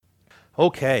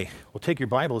Okay, well, take your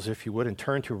Bibles, if you would, and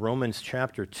turn to Romans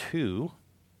chapter 2.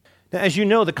 Now, as you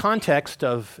know, the context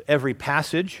of every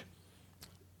passage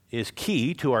is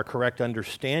key to our correct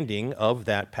understanding of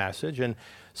that passage. And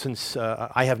since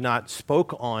I have not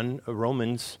spoke on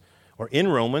Romans or in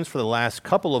Romans for the last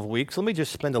couple of weeks, let me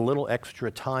just spend a little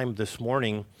extra time this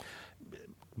morning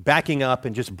backing up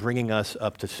and just bringing us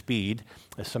up to speed,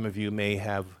 as some of you may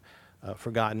have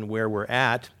forgotten where we're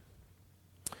at.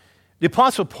 The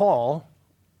Apostle Paul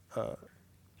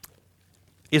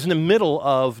is in the middle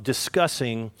of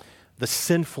discussing the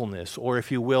sinfulness, or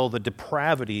if you will, the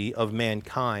depravity of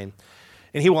mankind.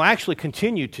 And he will actually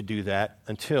continue to do that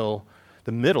until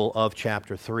the middle of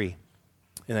chapter 3.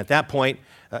 And at that point,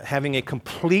 having a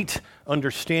complete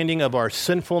understanding of our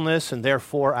sinfulness and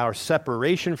therefore our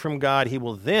separation from God, he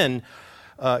will then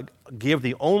give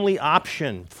the only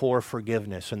option for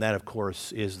forgiveness, and that, of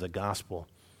course, is the gospel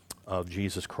of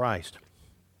Jesus Christ.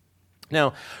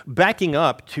 Now, backing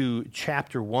up to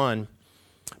chapter 1,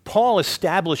 Paul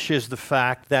establishes the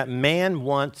fact that man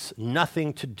wants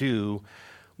nothing to do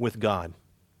with God,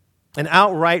 an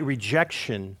outright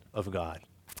rejection of God.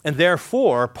 And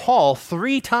therefore, Paul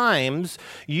 3 times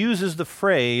uses the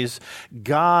phrase,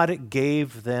 God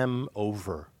gave them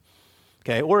over.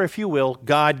 Okay, or if you will,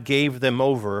 God gave them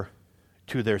over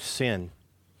to their sin.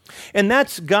 And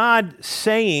that's God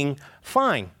saying,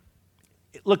 fine.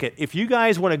 Look, if you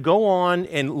guys want to go on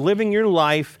and living your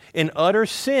life in utter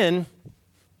sin,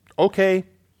 okay,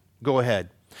 go ahead.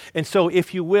 And so,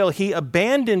 if you will, he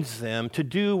abandons them to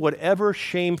do whatever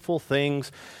shameful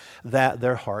things that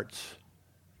their hearts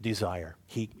desire.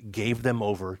 He gave them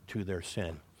over to their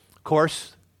sin. Of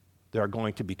course, there are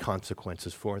going to be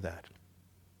consequences for that.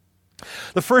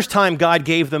 The first time God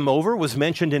gave them over was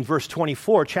mentioned in verse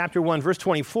 24, chapter 1, verse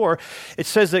 24. It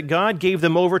says that God gave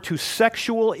them over to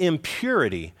sexual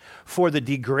impurity for the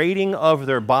degrading of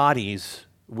their bodies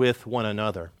with one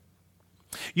another.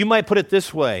 You might put it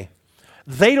this way.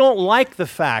 They don't like the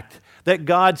fact that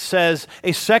God says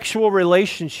a sexual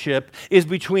relationship is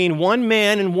between one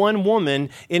man and one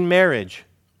woman in marriage.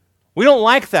 We don't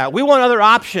like that. We want other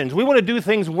options. We want to do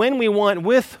things when we want,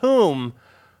 with whom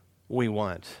we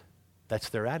want. That's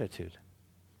their attitude.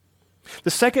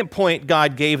 The second point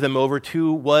God gave them over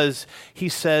to was, he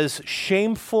says,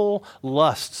 shameful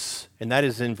lusts. And that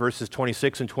is in verses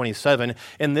 26 and 27.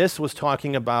 And this was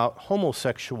talking about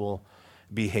homosexual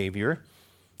behavior.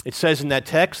 It says in that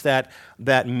text that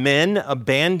men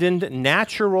abandoned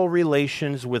natural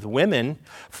relations with women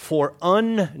for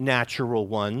unnatural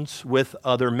ones with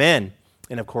other men.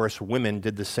 And of course, women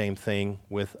did the same thing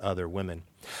with other women.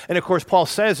 And of course, Paul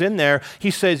says in there,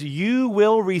 he says, you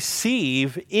will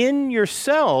receive in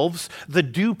yourselves the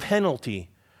due penalty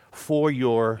for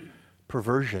your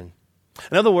perversion.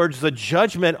 In other words, the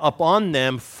judgment upon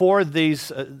them for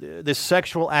this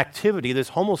sexual activity, this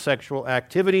homosexual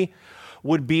activity,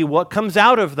 would be what comes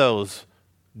out of those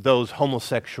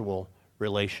homosexual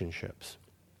relationships.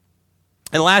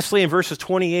 And lastly, in verses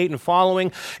 28 and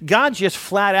following, God just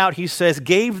flat out, he says,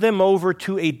 gave them over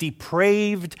to a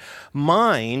depraved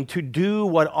mind to do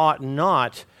what ought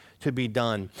not to be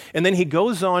done. And then he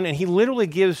goes on and he literally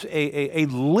gives a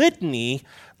litany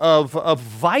of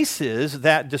vices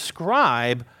that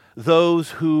describe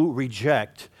those who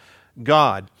reject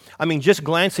God. I mean, just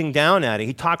glancing down at it,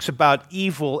 he talks about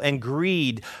evil and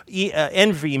greed,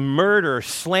 envy, murder,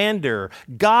 slander,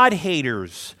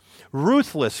 God-haters,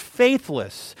 ruthless,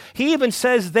 faithless. He even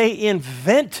says they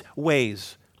invent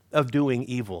ways of doing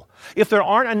evil. If there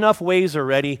aren't enough ways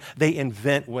already, they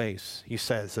invent ways, he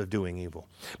says, of doing evil.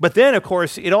 But then, of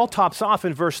course, it all tops off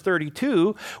in verse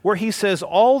 32, where he says,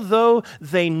 although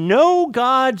they know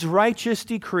God's righteous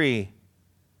decree,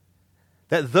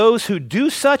 that those who do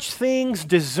such things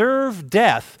deserve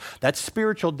death. That's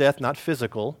spiritual death, not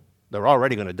physical. They're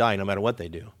already going to die no matter what they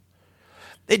do.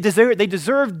 They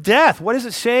deserve death. What does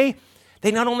it say?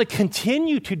 They not only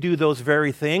continue to do those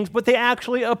very things, but they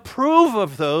actually approve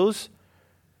of those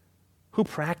who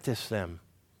practice them.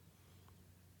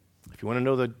 If you want to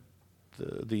know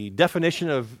the definition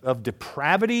of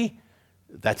depravity,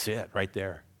 that's it right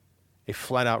there. A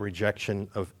flat-out rejection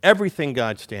of everything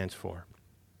God stands for.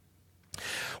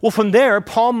 Well, from there,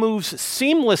 Paul moves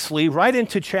seamlessly right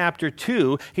into chapter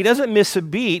 2. He doesn't miss a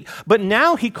beat, but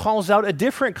now he calls out a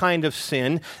different kind of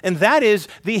sin, and that is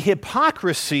the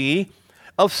hypocrisy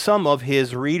of some of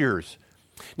his readers.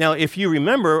 Now, if you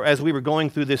remember, as we were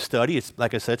going through this study, it's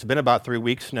like I said, it's been about 3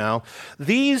 weeks now,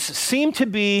 these seem to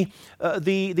be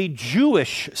the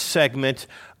Jewish segment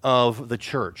of the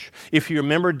church. If you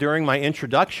remember during my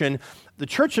introduction, the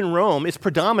church in Rome is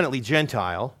predominantly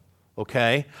Gentile,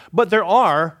 okay? But there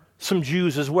are some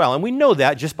Jews as well. And we know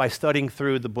that just by studying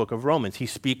through the book of Romans. He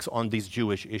speaks on these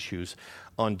Jewish issues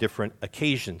on different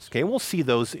occasions. Okay, and we'll see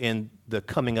those in the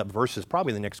coming up verses,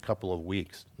 probably the next couple of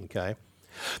weeks. Okay.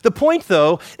 The point,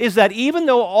 though, is that even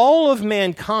though all of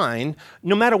mankind,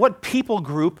 no matter what people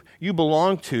group you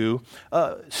belong to,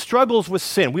 struggles with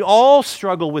sin, we all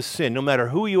struggle with sin, no matter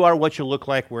who you are, what you look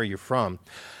like, where you're from.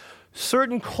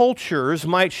 Certain cultures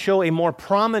might show a more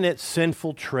prominent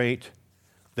sinful trait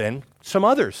than some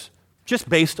others, just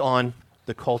based on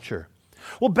the culture.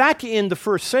 Well, back in the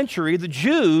first century, the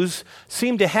Jews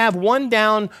seemed to have one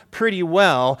down pretty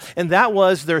well, and that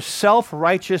was their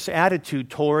self-righteous attitude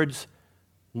towards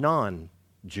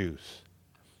non-Jews.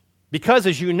 Because,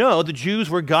 as you know, the Jews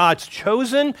were God's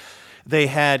chosen. They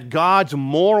had God's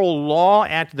moral law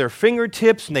at their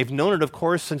fingertips, and they've known it, of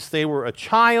course, since they were a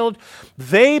child.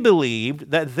 They believed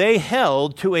that they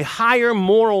held to a higher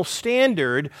moral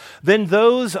standard than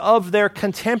those of their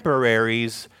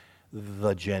contemporaries,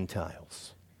 the Gentiles.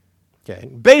 Okay.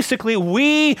 Basically,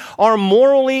 we are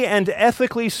morally and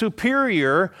ethically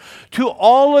superior to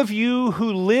all of you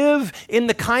who live in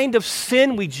the kind of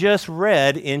sin we just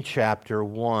read in chapter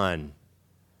 1.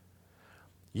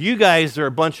 You guys are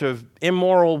a bunch of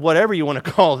immoral, whatever you want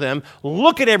to call them.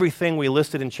 Look at everything we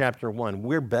listed in chapter 1.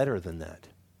 We're better than that.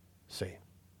 See?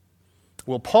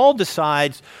 Well, Paul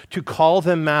decides to call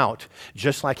them out,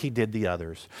 just like he did the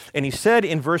others. And he said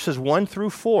in verses 1 through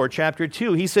 4, chapter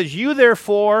 2, he says, "You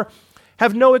therefore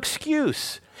have no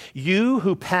excuse, you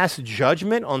who pass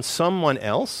judgment on someone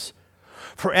else.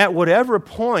 For at whatever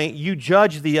point you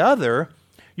judge the other,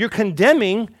 you're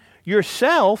condemning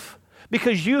yourself,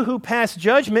 because you who pass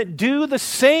judgment do the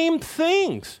same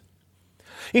things."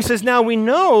 He says, now we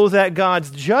know that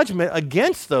God's judgment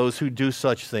against those who do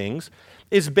such things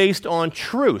is based on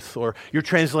truth, or your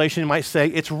translation might say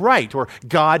it's right, or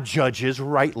God judges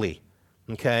rightly.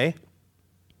 Okay?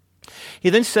 He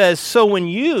then says, "So when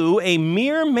you, a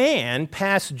mere man,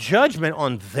 pass judgment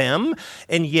on them,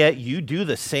 and yet you do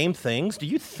the same things, do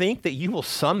you think that you will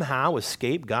somehow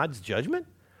escape God's judgment?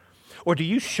 Or do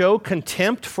you show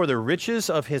contempt for the riches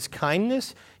of his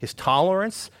kindness, his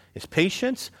tolerance, his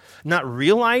patience, not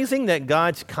realizing that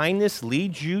God's kindness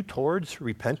leads you towards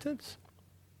repentance?"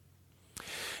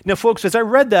 Now, folks, as I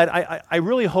read that, I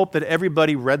really hope that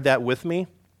everybody read that with me,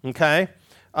 okay?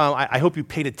 I hope you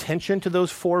paid attention to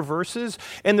those 4 verses.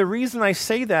 And the reason I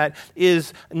say that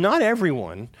is not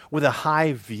everyone with a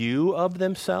high view of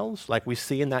themselves, like we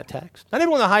see in that text, not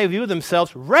everyone with a high view of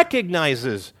themselves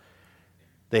recognizes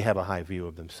they have a high view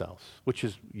of themselves, which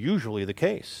is usually the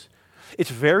case. It's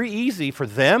very easy for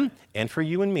them and for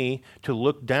you and me to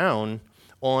look down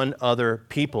on other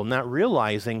people, not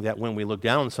realizing that when we look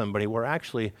down on somebody, we're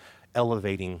actually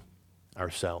elevating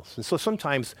ourselves. And so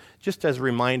sometimes, just as a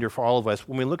reminder for all of us,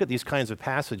 when we look at these kinds of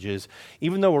passages,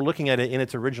 even though we're looking at it in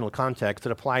its original context,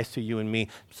 it applies to you and me.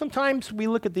 Sometimes we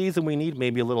look at these and we need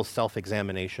maybe a little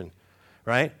self-examination,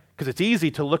 right? Because it's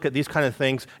easy to look at these kind of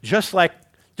things just like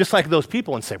those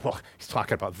people and say, well, he's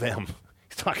talking about them.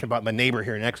 He's talking about my neighbor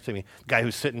here next to me, the guy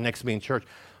who's sitting next to me in church.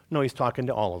 No, he's talking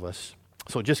to all of us.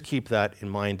 So just keep that in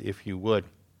mind if you would.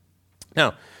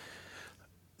 Now,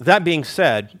 that being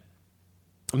said,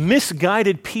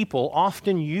 misguided people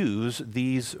often use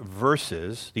these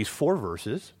verses, these 4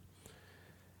 verses,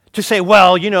 to say,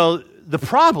 well, you know, the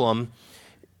problem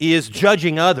is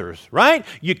judging others, right?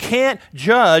 You can't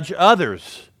judge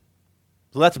others.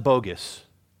 Well, that's bogus.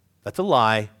 That's a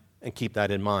lie, and keep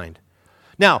that in mind.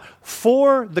 Now,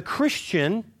 for the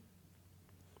Christian,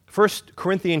 1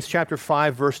 Corinthians chapter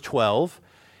 5, verse 12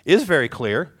 is very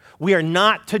clear. We are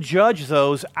not to judge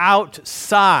those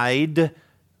outside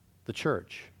the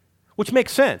church, which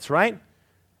makes sense, right?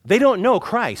 They don't know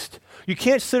Christ. You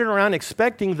can't sit around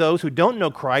expecting those who don't know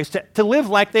Christ to live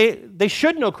like they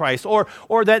should know Christ, or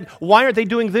that why aren't they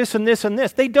doing this and this and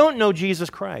this? They don't know Jesus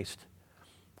Christ.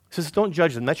 He says, don't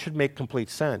judge them. That should make complete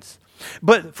sense.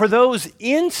 But for those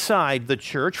inside the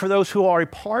church, for those who are a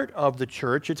part of the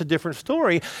church, it's a different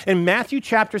story. And Matthew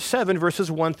chapter 7,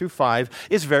 verses 1 through 5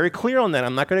 is very clear on that.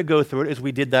 I'm not going to go through it as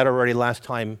we did that already last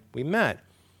time we met.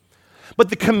 But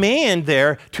the command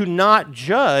there to not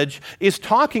judge is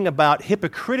talking about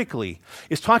hypocritically.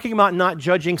 It's talking about not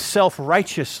judging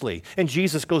self-righteously. And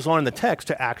Jesus goes on in the text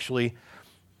to actually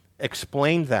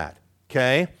explain that,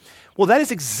 okay? Well, that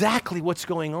is exactly what's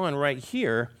going on right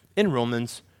here in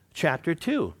Romans chapter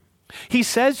 2. He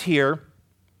says here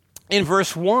in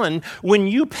verse 1, when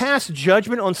you pass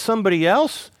judgment on somebody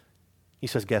else, he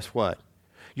says, guess what?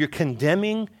 You're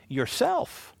condemning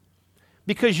yourself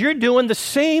because you're doing the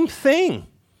same thing.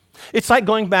 It's like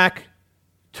going back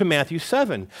to Matthew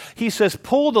 7. He says,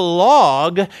 pull the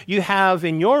log you have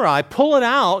in your eye, pull it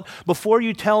out before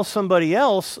you tell somebody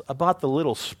else about the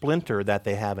little splinter that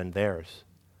they have in theirs.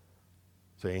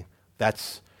 See,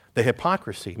 that's the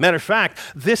hypocrisy. Matter of fact,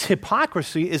 this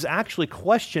hypocrisy is actually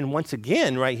questioned once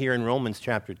again right here in Romans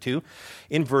chapter 2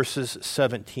 in verses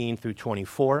 17 through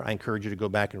 24. I encourage you to go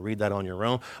back and read that on your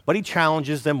own. But he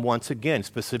challenges them once again,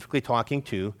 specifically talking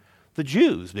to the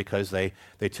Jews because they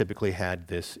typically had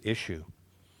this issue.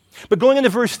 But going into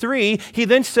verse 3, he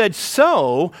then said,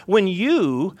 so when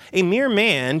you, a mere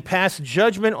man, pass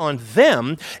judgment on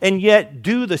them and yet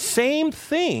do the same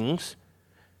things,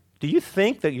 do you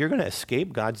think that you're going to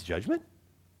escape God's judgment?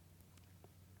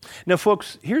 Now,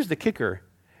 folks, here's the kicker.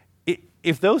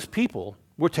 If those people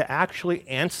were to actually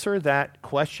answer that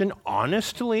question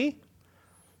honestly,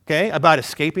 okay, about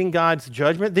escaping God's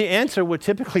judgment, the answer would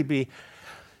typically be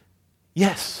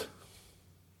yes.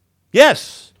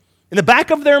 Yes. In the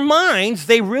back of their minds,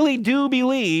 they really do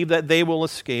believe that they will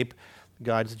escape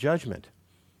God's judgment.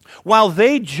 While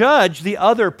they judge the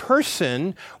other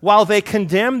person, while they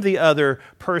condemn the other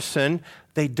person,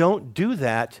 they don't do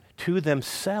that to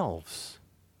themselves.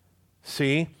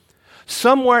 See?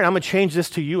 Somewhere, and I'm going to change this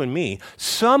to you and me,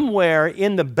 somewhere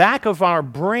in the back of our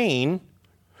brain,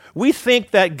 we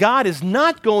think that God is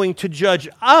not going to judge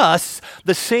us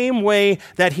the same way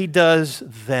that he does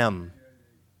them.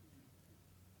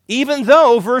 Even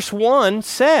though verse 1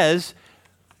 says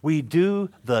we do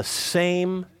the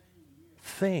same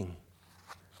thing.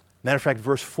 Matter of fact,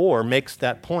 verse 4 makes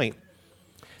that point.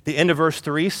 The end of verse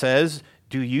 3 says,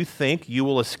 do you think you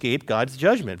will escape God's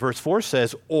judgment? Verse 4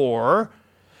 says, or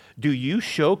do you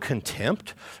show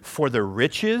contempt for the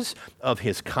riches of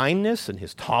his kindness and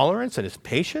his tolerance and his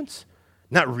patience,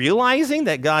 not realizing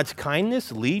that God's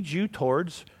kindness leads you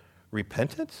towards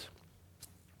repentance?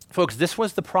 Folks, this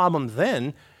was the problem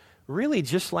then, really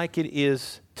just like it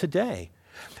is today.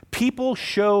 People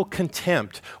show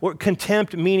contempt, or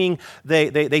contempt meaning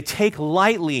they take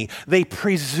lightly, they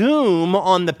presume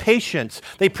on the patience,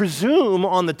 they presume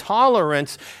on the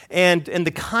tolerance and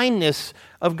the kindness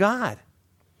of God.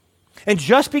 And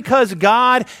just because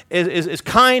God is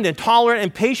kind and tolerant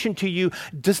and patient to you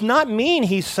does not mean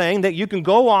he's saying that you can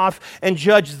go off and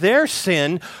judge their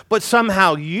sin, but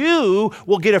somehow you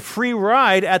will get a free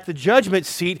ride at the judgment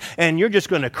seat and you're just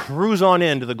going to cruise on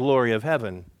into the glory of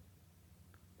heaven.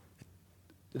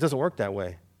 It doesn't work that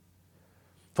way.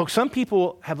 Folks, some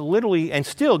people have literally and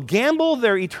still gambled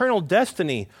their eternal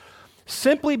destiny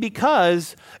simply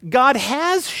because God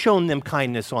has shown them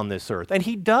kindness on this earth, and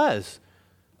he does,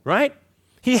 right?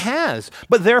 He has.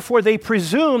 But therefore they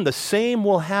presume the same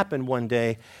will happen one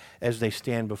day as they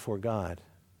stand before God.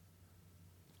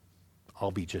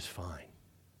 I'll be just fine.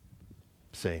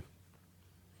 See?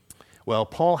 Well,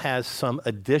 Paul has some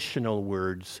additional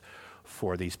words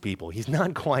for these people. He's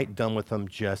not quite done with them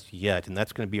just yet, and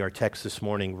that's going to be our text this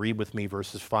morning. Read with me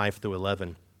verses 5 through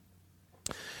 11.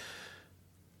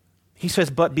 He says,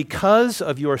 but because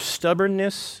of your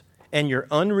stubbornness and your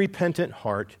unrepentant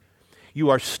heart, you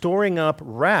are storing up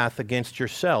wrath against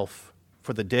yourself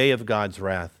for the day of God's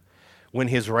wrath, when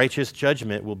his righteous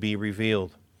judgment will be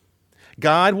revealed.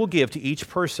 God will give to each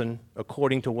person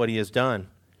according to what he has done.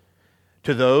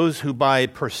 To those who by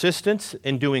persistence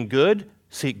in doing good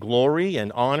seek glory and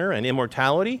honor and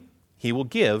immortality, he will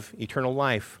give eternal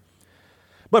life.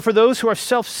 But for those who are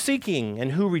self-seeking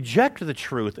and who reject the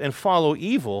truth and follow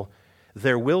evil,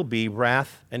 there will be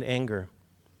wrath and anger.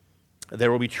 There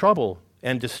will be trouble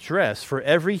and distress for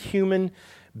every human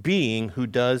being who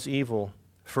does evil,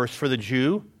 first for the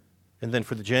Jew and then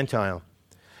for the Gentile.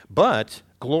 But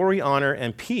glory, honor,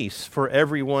 and peace for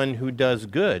everyone who does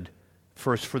good,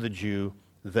 first for the Jew,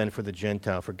 then for the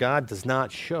Gentile. For God does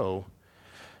not show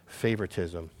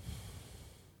favoritism.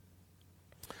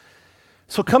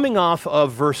 So coming off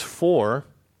of verse 4,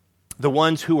 the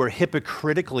ones who are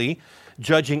hypocritically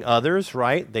judging others,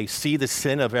 right? They see the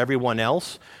sin of everyone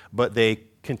else, but they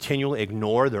continually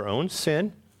ignore their own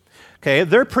sin. Okay,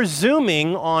 they're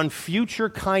presuming on future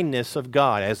kindness of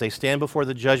God as they stand before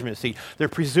the judgment seat. They're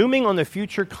presuming on the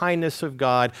future kindness of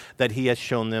God that he has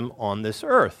shown them on this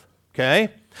earth. Okay?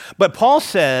 But Paul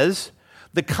says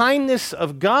the kindness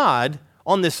of God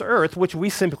on this earth, which we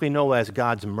simply know as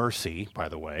God's mercy, by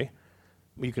the way.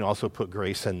 You can also put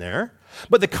grace in there.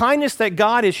 But the kindness that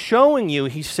God is showing you,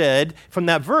 he said, from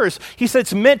that verse, he said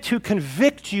it's meant to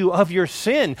convict you of your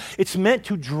sin. It's meant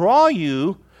to draw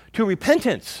you to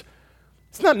repentance.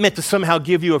 It's not meant to somehow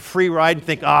give you a free ride and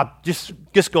think,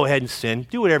 just go ahead and sin.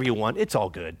 Do whatever you want. It's all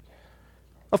good.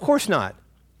 Of course not.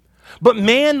 But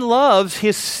man loves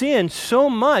his sin so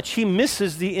much he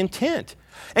misses the intent.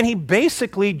 And he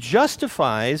basically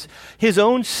justifies his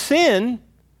own sin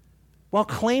while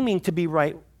claiming to be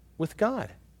right with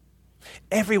God.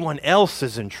 Everyone else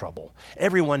is in trouble.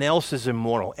 Everyone else is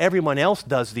immoral. Everyone else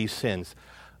does these sins.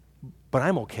 But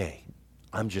I'm okay.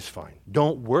 I'm just fine.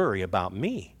 Don't worry about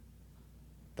me.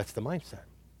 That's the mindset.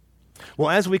 Well,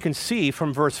 as we can see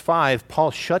from verse 5,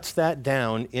 Paul shuts that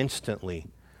down instantly.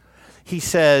 He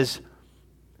says,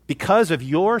 because of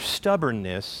your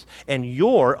stubbornness and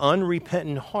your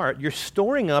unrepentant heart, you're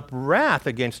storing up wrath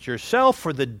against yourself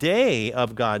for the day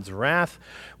of God's wrath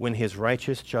when his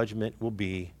righteous judgment will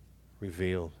be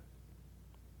revealed.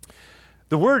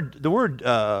 The word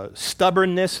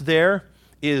stubbornness there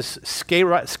is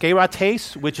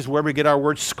skerates, which is where we get our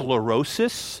word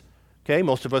sclerosis. Okay,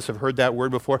 most of us have heard that word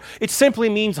before. It simply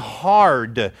means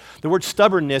hard. The word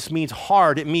stubbornness means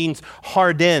hard. It means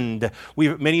hardened.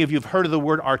 Many of you have heard of the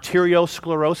word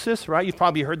arteriosclerosis, right? You've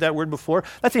probably heard that word before.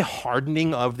 That's a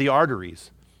hardening of the arteries.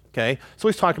 Okay, so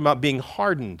he's talking about being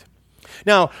hardened.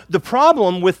 Now, the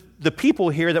problem with the people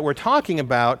here that we're talking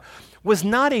about was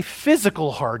not a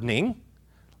physical hardening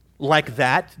like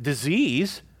that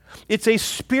disease. It's a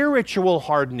spiritual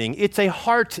hardening. It's a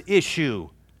heart issue.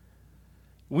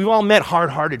 We've all met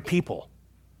hard-hearted people.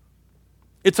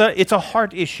 It's a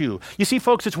heart issue. You see,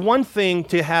 folks, it's one thing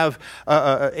to have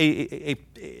a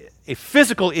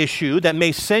physical issue that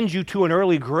may send you to an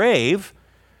early grave,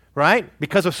 right,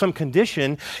 because of some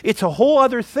condition. It's a whole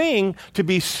other thing to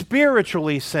be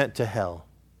spiritually sent to hell.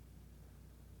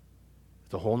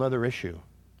 It's a whole other issue.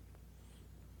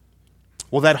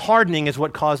 Well, that hardening is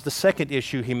what caused the second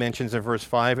issue he mentions in verse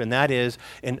 5, and that is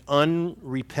an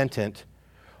unrepentant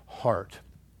heart.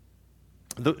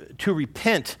 To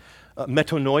repent,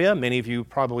 metanoia, many of you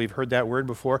probably have heard that word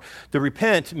before. To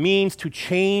repent means to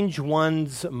change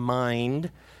one's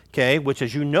mind, okay, which,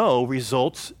 as you know,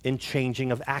 results in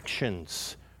changing of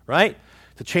actions, right?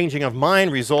 The changing of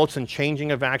mind results in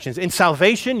changing of actions. In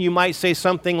salvation, you might say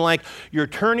something like, you're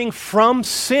turning from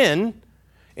sin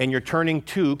and you're turning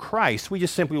to Christ. We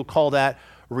just simply will call that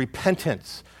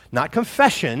repentance, not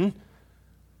confession.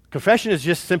 Confession is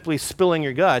just simply spilling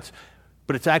your guts.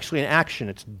 But it's actually an action.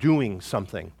 It's doing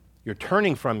something. You're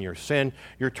turning from your sin.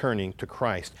 You're turning to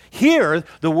Christ. Here,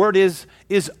 the word is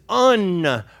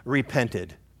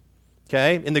unrepented.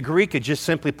 Okay? In the Greek, it just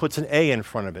simply puts an A in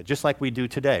front of it, just like we do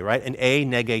today, right? An A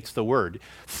negates the word.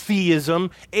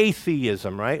 Theism,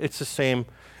 atheism, right? It's the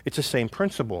same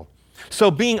principle.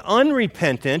 So being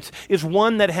unrepentant is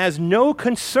one that has no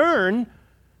concern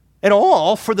at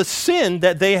all for the sin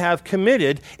that they have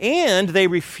committed, and they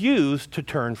refuse to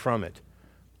turn from it.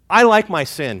 I like my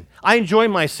sin. I enjoy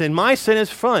my sin. My sin is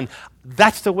fun.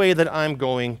 That's the way that I'm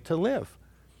going to live.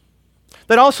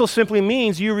 That also simply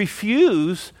means you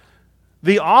refuse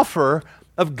the offer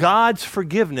of God's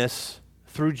forgiveness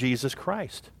through Jesus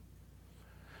Christ.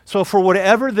 So for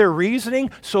whatever their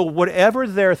reasoning, so whatever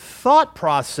their thought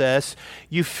process,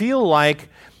 you feel like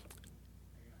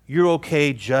you're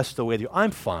okay just the way you are.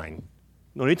 I'm fine.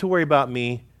 No need to worry about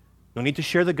me. No need to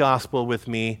share the gospel with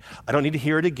me. I don't need to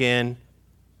hear it again.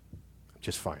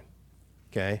 Just fine,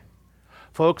 okay?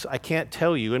 Folks, I can't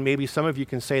tell you, and maybe some of you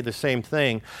can say the same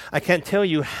thing, I can't tell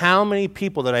you how many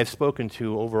people that I've spoken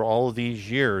to over all of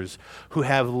these years who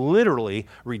have literally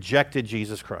rejected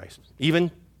Jesus Christ.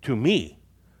 Even to me,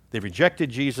 they've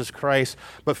rejected Jesus Christ,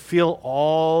 but feel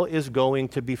all is going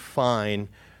to be fine,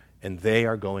 and they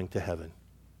are going to heaven.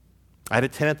 I had a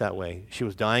tenant that way. She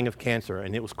was dying of cancer,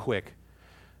 and it was quick.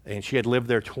 And she had lived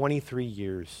there 26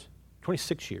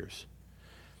 years.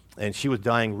 And she was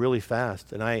dying really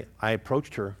fast. And I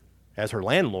approached her as her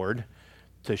landlord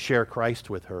to share Christ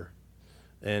with her.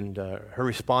 And her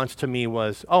response to me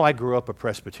was, oh, I grew up a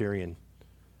Presbyterian.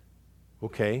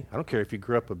 Okay, I don't care if you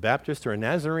grew up a Baptist or a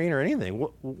Nazarene or anything.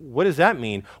 What does that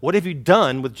mean? What have you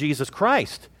done with Jesus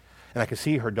Christ? And I could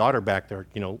see her daughter back there,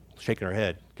 shaking her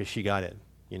head because she got it,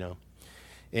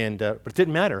 And but it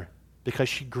didn't matter because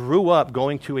she grew up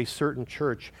going to a certain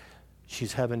church.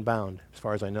 She's heaven bound. As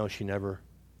far as I know, she never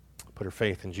put her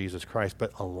faith in Jesus Christ.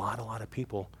 But a lot of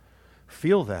people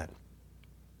feel that.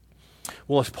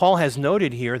 Well, as Paul has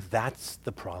noted here, that's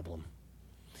the problem.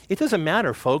 It doesn't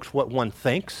matter, folks, what one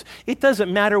thinks. It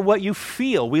doesn't matter what you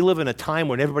feel. We live in a time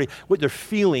when everybody, with their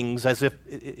feelings as if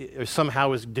it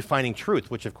somehow is defining truth,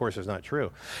 which of course is not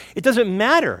true. It doesn't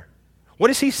matter. What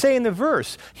does he say in the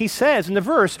verse? He says in the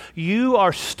verse, you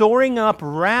are storing up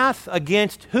wrath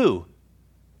against who?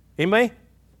 Anybody?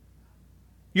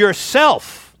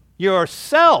 Yourself.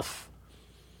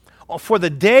 For the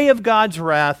day of God's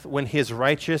wrath when his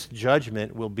righteous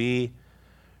judgment will be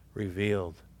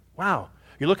revealed. Wow.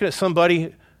 You're looking at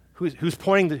somebody who's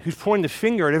pointing the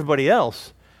finger at everybody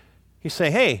else. He's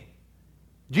saying, hey,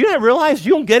 do you not realize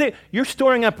you don't get it? You're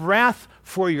storing up wrath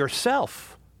for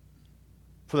yourself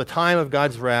for the time of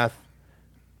God's wrath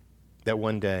that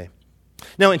one day.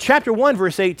 Now, in chapter 1,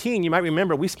 verse 18, you might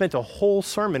remember we spent a whole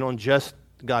sermon on just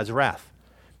God's wrath.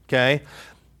 Okay?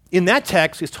 In that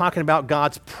text, it's talking about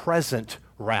God's present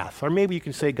wrath, or maybe you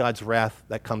can say God's wrath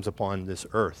that comes upon this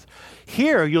earth.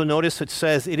 Here, you'll notice it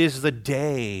says it is the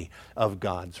day of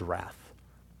God's wrath.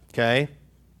 Okay?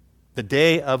 The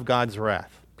day of God's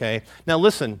wrath. Okay? Now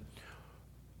listen,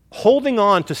 holding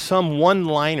on to some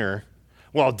one-liner,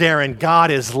 well, Darren, God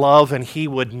is love and he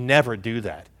would never do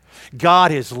that.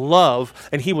 God is love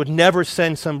and he would never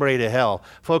send somebody to hell.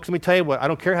 Folks, let me tell you what, I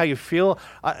don't care how you feel,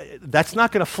 that's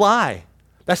not going to fly.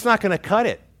 That's not going to cut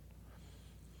it.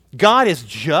 God is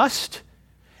just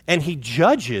and he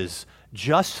judges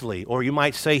justly, or you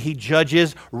might say he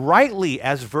judges rightly,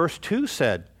 as verse 2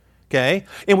 said. Okay?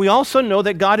 And we also know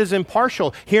that God is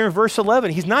impartial. Here in verse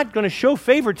 11, he's not going to show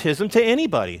favoritism to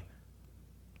anybody.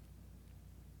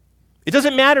 It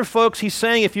doesn't matter, folks, he's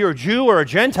saying if you're a Jew or a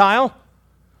Gentile.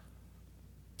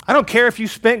 I don't care if you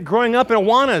spent growing up in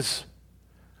Awanas.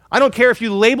 I don't care if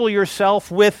you label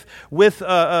yourself with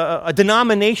a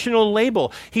denominational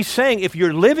label. He's saying if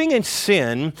you're living in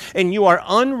sin and you are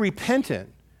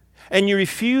unrepentant and you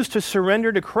refuse to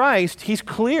surrender to Christ, he's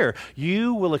clear.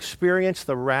 You will experience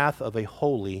the wrath of a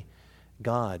holy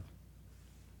God.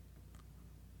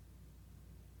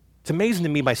 It's amazing to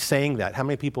me by saying that, how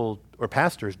many people or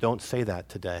pastors don't say that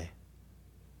today.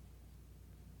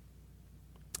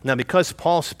 Now, because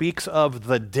Paul speaks of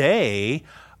the day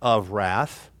of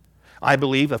wrath, I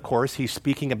believe, of course, he's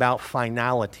speaking about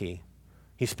finality.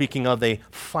 He's speaking of a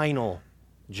final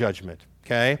judgment,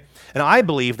 okay? And I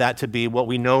believe that to be what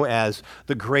we know as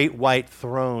the Great White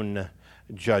Throne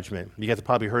Judgment. You guys have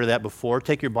probably heard of that before.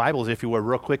 Take your Bibles, if you will,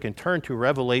 real quick and turn to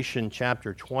Revelation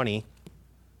chapter 20.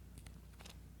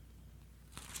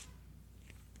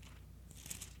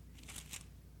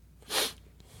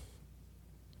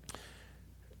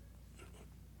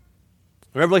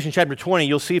 In Revelation chapter 20,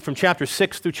 you'll see from chapter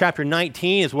 6 through chapter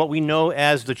 19 is what we know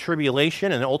as the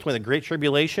tribulation and ultimately the Great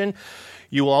Tribulation.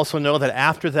 You will also know that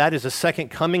after that is the second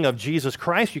coming of Jesus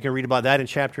Christ. You can read about that in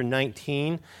chapter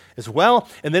 19 as well.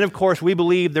 And then, of course, we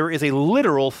believe there is a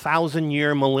literal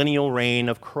 1,000-year millennial reign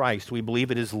of Christ. We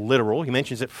believe it is literal. He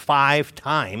mentions it 5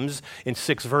 times in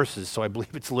 6 verses, so I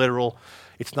believe it's literal.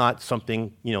 It's not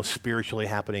something, spiritually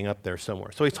happening up there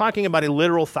somewhere. So he's talking about a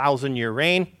literal 1,000-year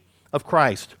reign of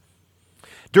Christ.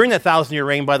 During that 1,000-year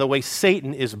reign, by the way,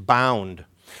 Satan is bound.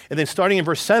 And then starting in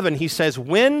verse 7, he says,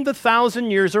 when the 1,000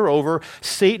 years are over,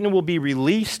 Satan will be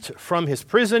released from his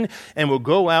prison and will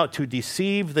go out to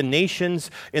deceive the nations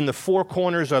in the 4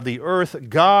 corners of the earth,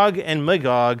 Gog and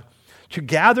Magog, to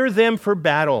gather them for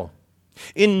battle.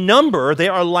 In number, they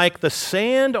are like the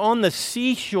sand on the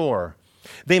seashore.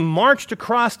 They marched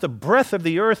across the breadth of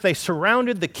the earth. They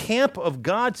surrounded the camp of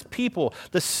God's people,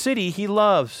 the city he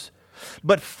loves.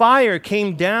 But fire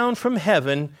came down from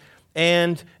heaven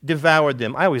and devoured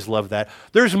them. I always love that.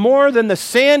 There's more than the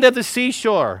sand of the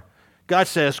seashore. God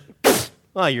says,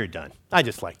 oh, you're done. I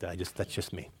just like that. That's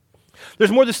just me.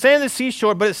 There's more than the sand of the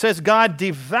seashore, but it says God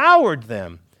devoured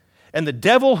them. And the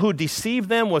devil who deceived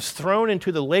them was thrown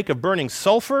into the lake of burning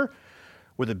sulfur,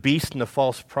 where the beast and the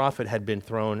false prophet had been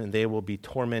thrown, and they will be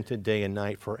tormented day and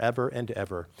night forever and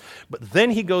ever. But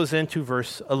then he goes into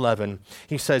verse 11.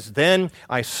 He says, then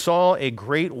I saw a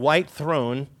great white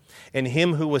throne and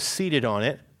him who was seated on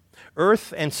it.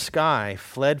 Earth and sky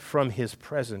fled from his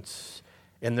presence,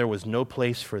 and there was no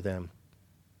place for them.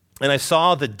 And I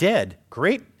saw the dead,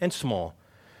 great and small,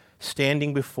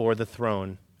 standing before the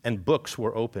throne, and books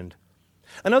were opened.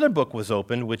 Another book was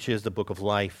opened, which is the book of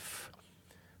life.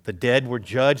 The dead were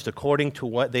judged according to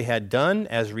what they had done,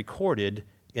 as recorded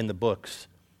in the books.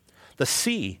 The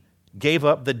sea gave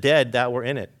up the dead that were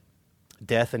in it.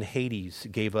 Death and Hades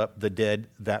gave up the dead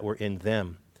that were in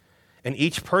them. And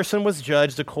each person was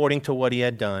judged according to what he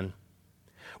had done.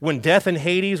 When death and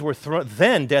Hades were thrown,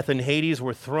 then death and Hades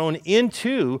were thrown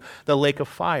into the lake of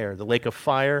fire. The lake of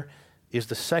fire is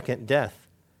the second death.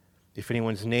 If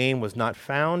anyone's name was not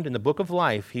found in the book of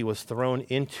life, he was thrown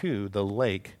into the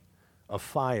lake of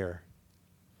fire.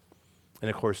 And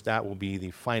of course, that will be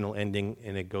the final ending,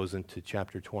 and it goes into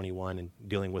chapter 21 and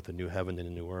dealing with the new heaven and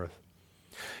the new earth.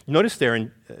 Notice there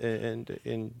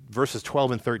in verses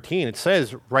 12 and 13, it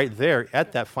says right there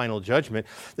at that final judgment,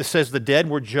 it says the dead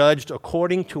were judged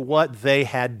according to what they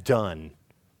had done.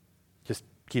 Just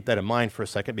keep that in mind for a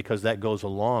second, because that goes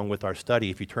along with our study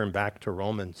if you turn back to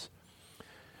Romans.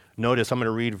 Notice, I'm going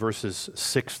to read verses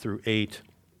 6 through 8.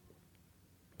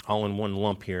 all in one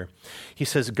lump here. He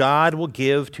says, God will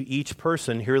give to each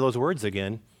person, hear those words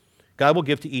again, God will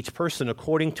give to each person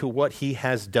according to what he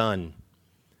has done.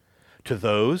 To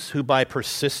those who by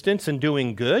persistence in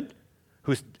doing good,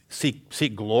 who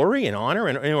seek glory and honor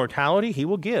and immortality, he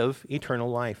will give eternal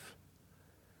life.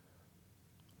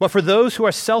 But for those who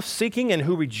are self-seeking and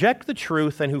who reject the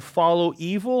truth and who follow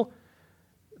evil,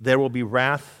 there will be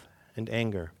wrath and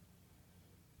anger.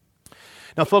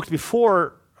 Now, folks,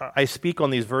 before I speak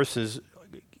on these verses,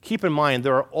 keep in mind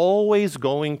there are always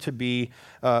going to be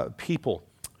people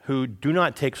who do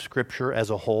not take Scripture as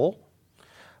a whole,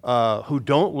 who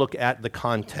don't look at the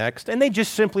context, and they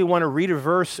just simply want to read a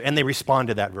verse and they respond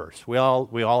to that verse. We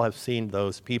all have seen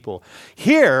those people.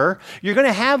 Here, you're going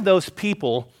to have those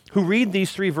people who read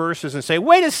these three verses and say,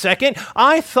 wait a second,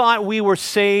 I thought we were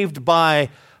saved by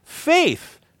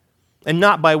faith and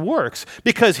not by works.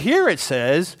 Because here it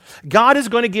says, God is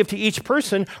going to give to each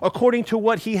person according to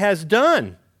what he has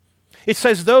done. It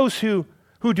says those who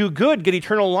do good get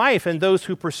eternal life, and those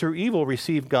who pursue evil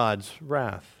receive God's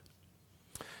wrath.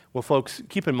 Well, folks,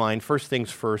 keep in mind, first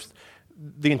things first,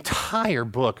 the entire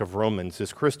book of Romans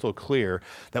is crystal clear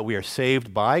that we are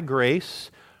saved by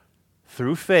grace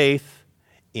through faith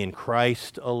in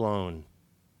Christ alone.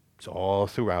 It's all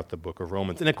throughout the book of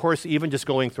Romans. And of course, even just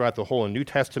going throughout the whole New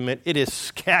Testament, it is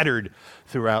scattered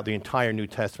throughout the entire New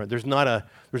Testament. There's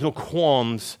no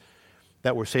qualms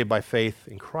that we're saved by faith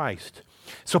in Christ.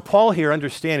 So Paul here,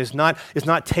 understand, is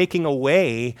not taking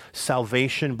away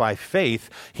salvation by faith.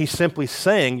 He's simply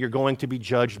saying you're going to be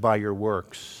judged by your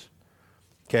works.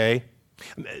 Okay?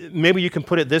 Maybe you can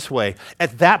put it this way.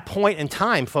 At that point in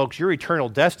time, folks, your eternal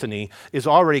destiny is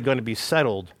already going to be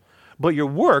settled, but your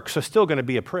works are still going to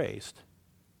be appraised.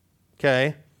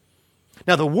 Okay?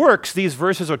 Now, the works these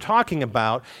verses are talking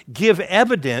about give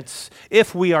evidence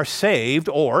if we are saved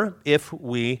or if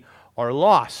we are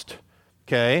lost.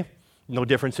 Okay? No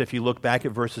difference if you look back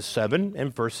at verses 7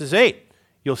 and verses 8.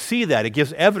 You'll see that. It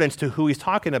gives evidence to who he's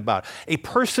talking about. A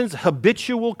person's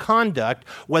habitual conduct,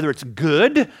 whether it's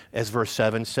good, as verse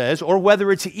 7 says, or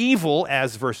whether it's evil,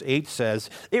 as verse 8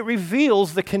 says, it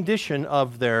reveals the condition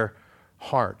of their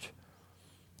heart.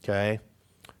 Okay?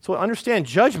 So understand,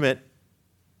 judgment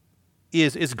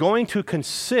is going to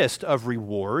consist of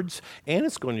rewards, and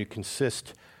it's going to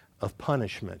consist of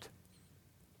punishment.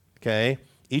 Okay?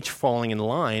 Each falling in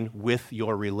line with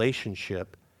your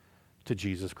relationship to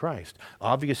Jesus Christ.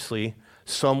 Obviously,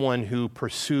 someone who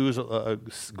pursues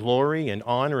glory and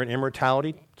honor and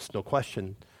immortality, it's no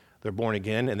question, they're born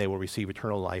again and they will receive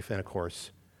eternal life, and of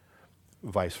course,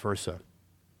 vice versa.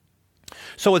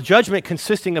 So with judgment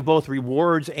consisting of both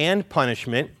rewards and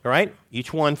punishment, right?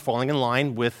 Each one falling in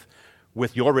line with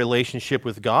your relationship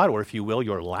with God, or if you will,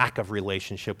 your lack of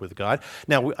relationship with God.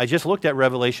 Now, I just looked at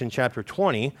Revelation chapter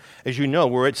 20, as you know,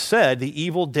 where it said the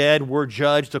evil dead were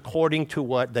judged according to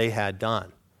what they had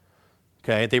done.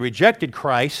 Okay, they rejected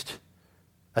Christ,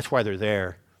 that's why they're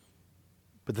there,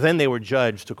 but then they were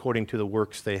judged according to the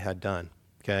works they had done.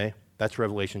 Okay, that's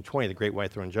Revelation 20, the great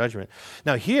white throne judgment.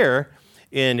 Now here,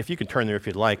 if you can turn there if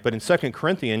you'd like, but in 2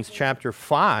 Corinthians chapter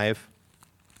 5,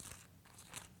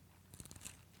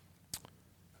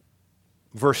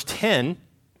 verse 10,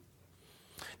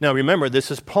 now remember, this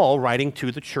is Paul writing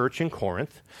to the church in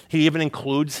Corinth. He even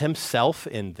includes himself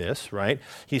in this, right?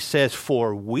 He says,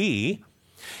 for we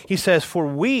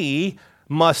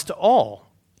must all,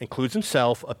 includes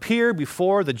himself, appear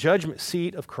before the judgment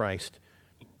seat of Christ,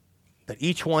 that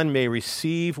each one may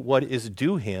receive what is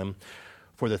due him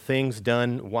for the things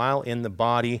done while in the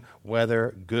body,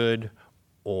 whether good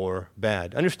or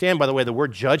bad. Understand, by the way, the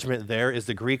word judgment there is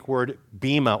the Greek word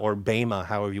bema or bema,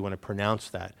 however you want to pronounce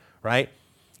that, right?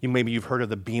 Maybe you've heard of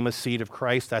the bema seat of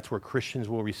Christ. That's where Christians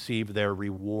will receive their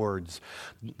rewards.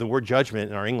 The word judgment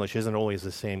in our English isn't always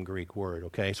the same Greek word,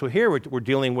 okay? So here we're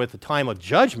dealing with a time of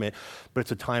judgment, but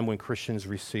it's a time when Christians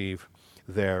receive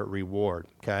their reward,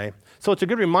 okay? So it's a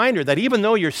good reminder that even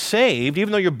though you're saved,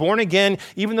 even though you're born again,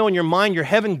 even though in your mind you're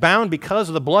heaven bound because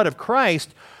of the blood of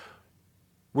Christ,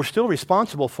 we're still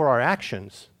responsible for our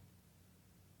actions.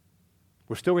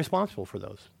 We're still responsible for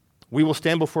those. We will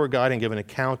stand before God and give an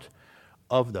account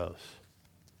of those.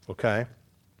 Okay?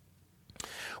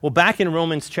 Well, back in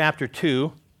Romans chapter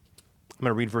 2, I'm going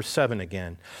to read verse 7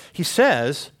 again. He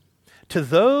says, to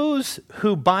those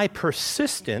who by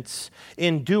persistence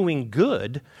in doing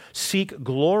good seek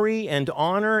glory and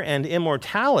honor and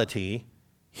immortality,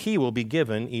 he will be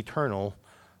given eternal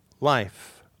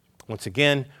life. Once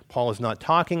again, Paul is not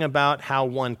talking about how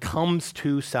one comes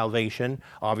to salvation.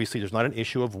 Obviously, there's not an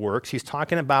issue of works. He's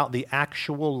talking about the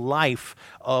actual life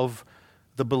of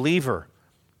the believer,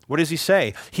 What does he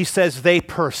say? He says they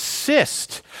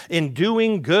persist in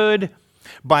doing good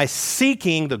by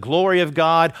seeking the glory of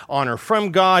God, honor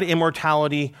from God,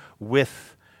 immortality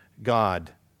with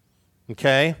God.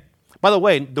 Okay? By the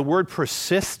way, the word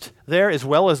persist there, as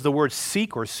well as the word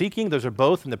seek or seeking, those are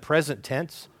both in the present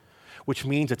tense, which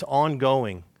means it's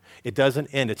ongoing. It doesn't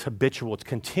end. It's habitual. It's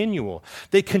continual.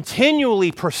 They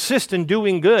continually persist in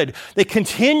doing good. They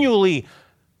continually,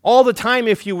 all the time,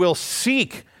 if you will,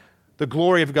 seek the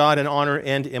glory of God and honor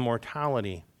and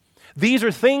immortality. These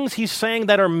are things he's saying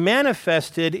that are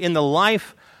manifested in the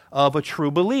life of a true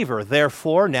believer.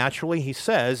 Therefore, naturally, he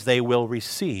says they will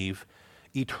receive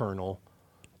eternal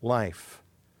life.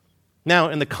 Now,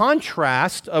 in the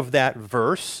contrast of that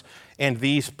verse and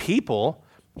these people,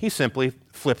 he simply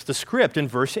flips the script in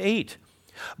verse 8.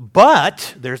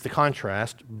 But, there's the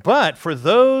contrast, but for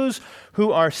those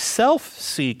who are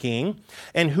self-seeking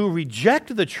and who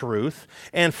reject the truth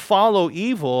and follow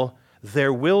evil,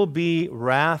 there will be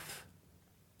wrath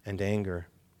and anger.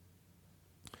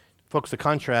 Folks, the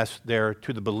contrast there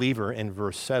to the believer in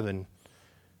verse 7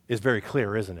 is very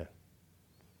clear, isn't it?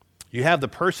 You have the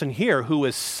person here who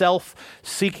is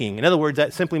self-seeking. In other words,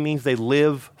 that simply means they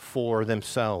live for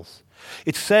themselves.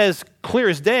 It says, clear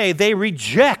as day, they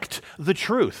reject the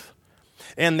truth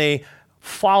and they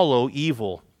follow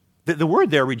evil. The word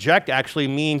there, reject, actually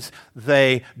means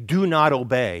they do not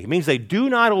obey. It means they do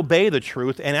not obey the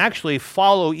truth, and actually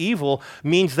follow evil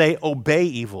means they obey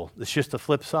evil. It's just the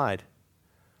flip side.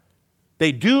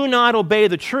 They do not obey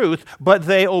the truth, but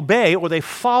they obey or they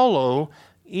follow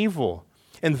evil.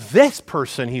 And this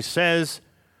person, he says,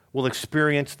 will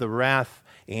experience the wrath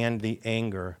and the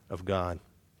anger of God.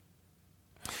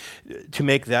 To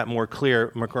make that more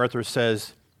clear, MacArthur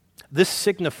says, this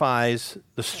signifies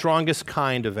the strongest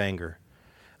kind of anger,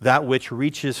 that which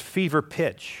reaches fever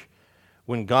pitch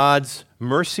when God's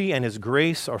mercy and his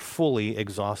grace are fully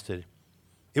exhausted.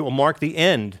 It will mark the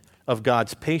end of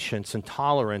God's patience and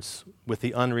tolerance with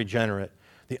the unregenerate,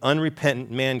 the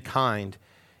unrepentant mankind,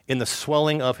 in the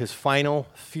swelling of his final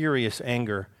furious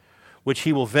anger, which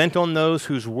he will vent on those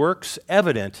whose works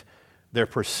evident their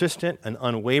persistent and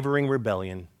unwavering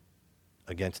rebellion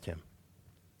against him.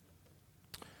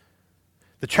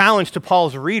 The challenge to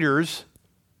Paul's readers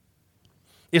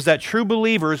is that true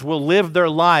believers will live their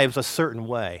lives a certain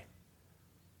way.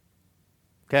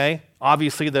 Okay?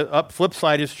 Obviously, the flip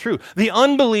side is true. The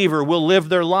unbeliever will live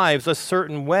their lives a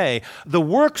certain way. The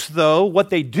works, though, what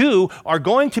they do, are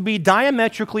going to be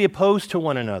diametrically opposed to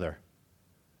one another.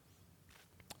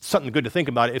 Something good to think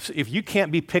about. If you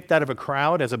can't be picked out of a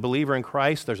crowd as a believer in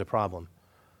Christ, there's a problem.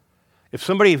 If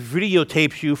somebody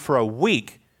videotapes you for a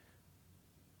week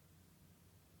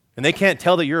and they can't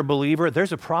tell that you're a believer,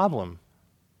 there's a problem.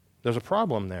 There's a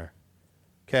problem there.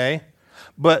 Okay?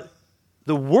 But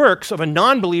the works of a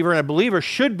non-believer and a believer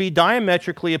should be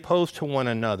diametrically opposed to one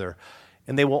another,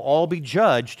 and they will all be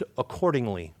judged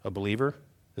accordingly, a believer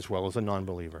as well as a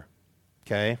non-believer.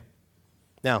 Okay?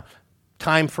 Now,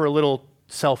 time for a little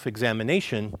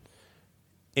self-examination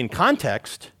in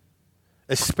context,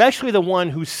 especially the one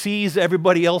who sees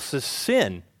everybody else's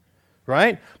sin,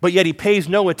 right? But yet he pays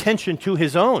no attention to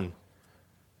his own.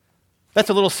 That's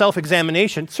a little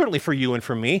self-examination, certainly for you and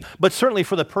for me, but certainly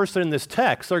for the person in this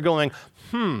text. They're going,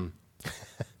 Because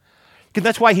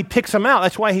that's why he picks them out.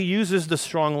 That's why he uses the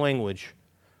strong language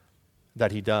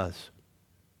that he does.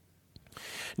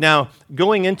 Now,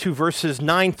 going into verses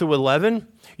 9 through 11,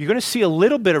 you're going to see a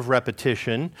little bit of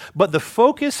repetition, but the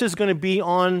focus is going to be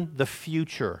on the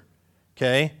future,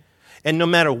 okay? And no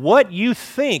matter what you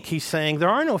think, he's saying there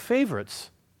are no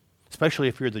favorites, especially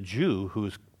if you're the Jew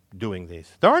who's doing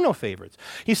these. There are no favorites.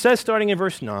 He says, starting in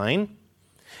verse 9,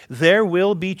 there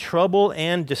will be trouble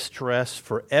and distress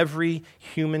for every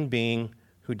human being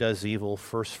who does evil,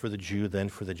 first for the Jew, then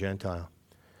for the Gentile.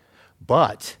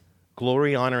 But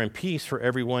glory, honor, and peace for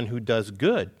everyone who does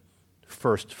good,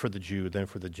 first for the Jew, then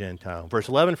for the Gentile. Verse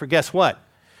 11, for guess what?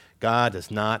 God does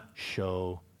not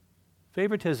show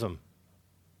favoritism.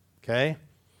 Okay?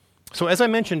 So as I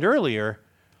mentioned earlier,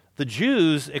 the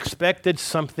Jews expected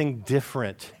something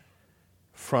different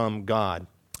from God.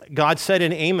 God said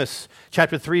in Amos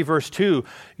chapter 3, verse 2,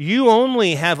 you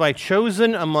only have I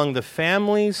chosen among the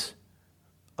families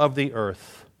of the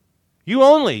earth. You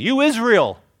only, you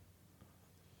Israel.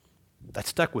 That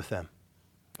stuck with them.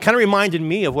 Kind of reminded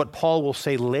me of what Paul will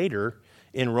say later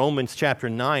in Romans chapter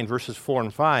 9, verses 4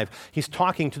 and 5. He's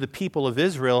talking to the people of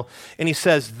Israel, and he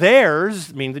says,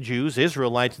 theirs, meaning the Jews,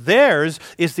 Israelites, theirs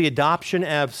is the adoption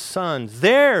as sons.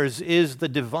 Theirs is the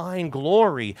divine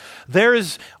glory.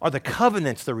 Theirs are the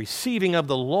covenants, the receiving of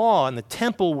the law, and the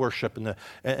temple worship, and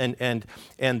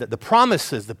the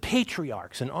promises, the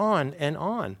patriarchs, and on and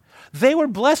on. They were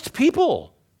blessed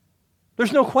people.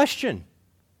 There's no question.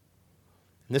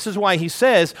 And this is why he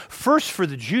says, first for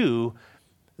the Jew,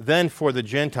 then for the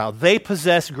Gentile. They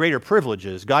possess greater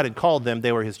privileges. God had called them.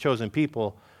 They were his chosen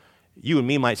people. You and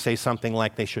me might say something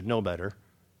like they should know better.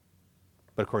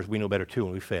 But of course, we know better too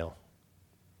when we fail.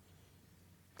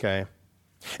 Okay?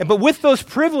 But with those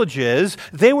privileges,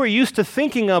 they were used to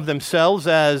thinking of themselves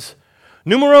as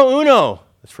numero uno.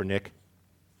 That's for Nick.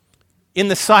 In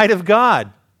the sight of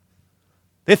God.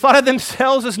 They thought of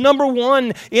themselves as number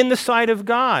one in the sight of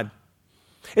God.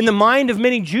 In the mind of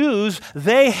many Jews,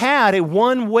 they had a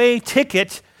one-way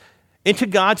ticket into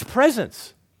God's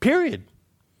presence, period.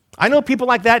 I know people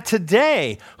like that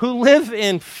today who live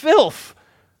in filth.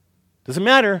 Doesn't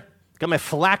matter. Got my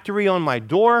phylactery on my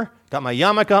door, got my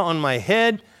yarmulke on my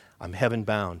head. I'm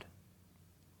heaven-bound.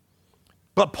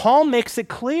 But Paul makes it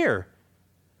clear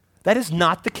that is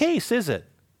not the case, is it?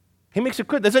 He makes it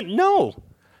clear. No.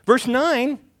 Verse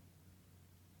 9,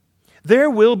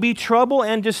 there will be trouble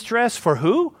and distress for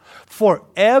who? For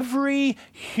every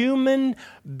human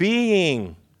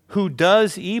being who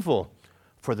does evil.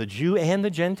 For the Jew and the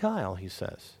Gentile, he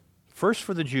says. First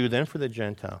for the Jew, then for the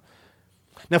Gentile.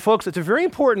 Now, folks, it's a very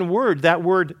important word, that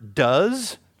word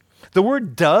does. The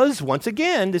word does, once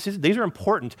again, these are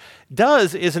important.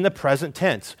 Does is in the present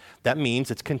tense. That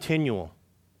means it's continual.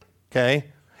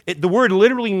 Okay? The word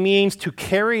literally means to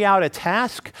carry out a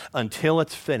task until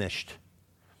it's finished.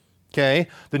 Okay?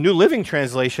 The New Living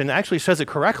Translation actually says it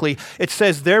correctly. It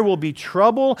says, there will be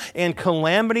trouble and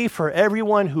calamity for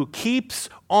everyone who keeps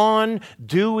on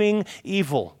doing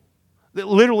evil. It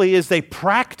literally is they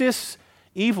practice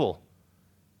evil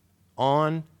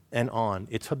on and on.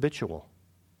 It's habitual.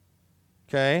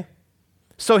 Okay?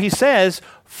 So he says,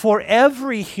 for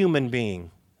every human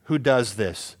being who does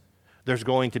this, there's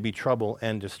going to be trouble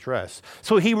and distress.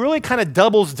 So he really kind of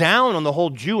doubles down on the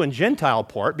whole Jew and Gentile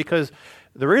part because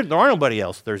there are nobody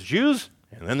else. There's Jews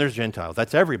and then there's Gentiles.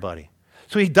 That's everybody.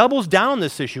 So he doubles down on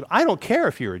this issue. I don't care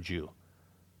if you're a Jew.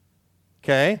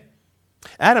 Okay?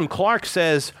 Adam Clarke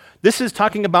says, this is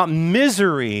talking about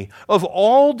misery of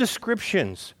all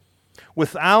descriptions.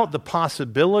 Without the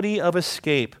possibility of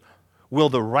escape, will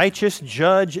the righteous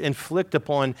judge inflict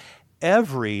upon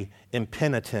every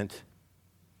impenitent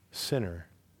sinner.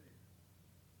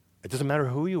 It doesn't matter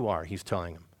who you are, he's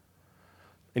telling them.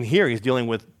 And here he's dealing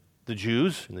with the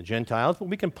Jews and the Gentiles, but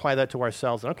we can apply that to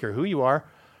ourselves. I don't care who you are,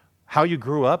 how you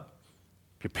grew up,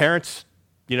 if your parents,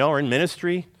 are in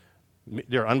ministry,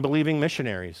 they're unbelieving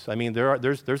missionaries. I mean,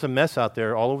 there's a mess out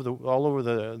there all over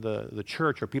the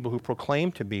church, or people who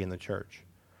proclaim to be in the church.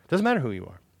 It doesn't matter who you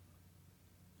are.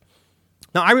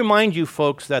 Now, I remind you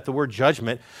folks that the word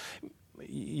judgment,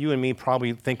 you and me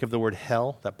probably think of the word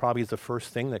hell. That probably is the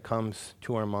first thing that comes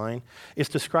to our mind. It's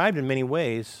described in many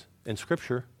ways in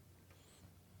Scripture.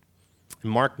 In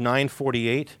Mark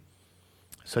 9:48, it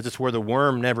says it's where the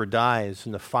worm never dies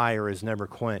and the fire is never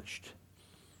quenched.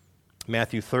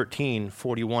 Matthew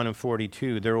 13:41 and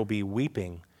 42, there will be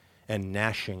weeping and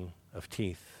gnashing of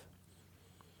teeth.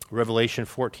 Revelation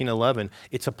 14:11,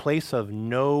 it's a place of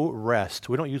no rest.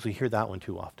 We don't usually hear that one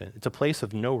too often. It's a place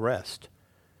of no rest.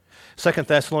 2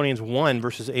 Thessalonians 1,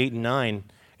 verses 8 and 9,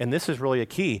 and this is really a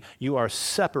key. You are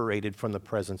separated from the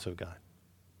presence of God.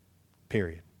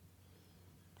 Period.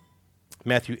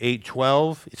 Matthew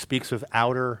 8:12, it speaks of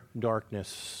outer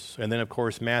darkness. And then, of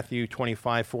course, Matthew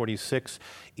 25:46,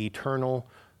 eternal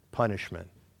punishment.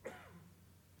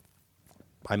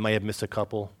 I may have missed a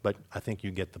couple, but I think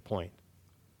you get the point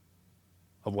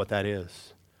of what that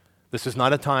is. This is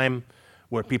not a time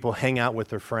where people hang out with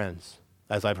their friends,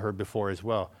 as I've heard before as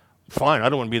well. Fine, I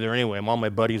don't want to be there anyway. All my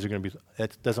buddies are going to be...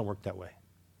 It doesn't work that way.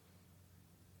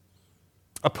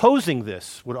 Opposing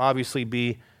this would obviously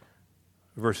be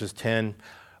verses 10,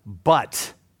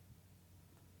 but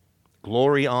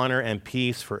glory, honor, and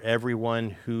peace for everyone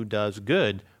who does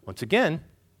good. Once again,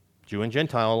 Jew and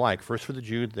Gentile alike. First for the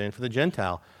Jew, then for the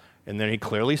Gentile. And then he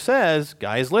clearly says,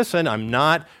 guys, listen, I'm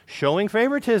not showing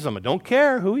favoritism. I don't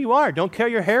care who you are. Don't care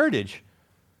your heritage.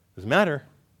 Doesn't matter.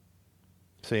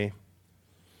 See?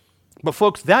 But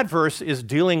folks, that verse is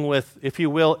dealing with, if you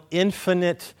will,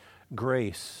 infinite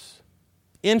grace.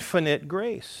 Infinite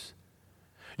grace.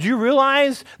 Do you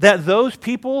realize that those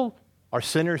people are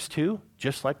sinners too,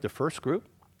 just like the first group?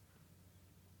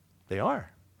 They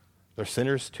are. They're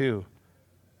sinners too.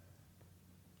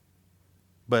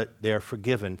 but they are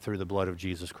forgiven through the blood of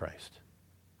Jesus Christ.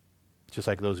 Just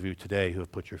like those of you today who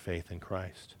have put your faith in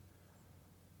Christ.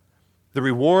 The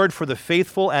reward for the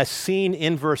faithful, as seen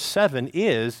in verse 7,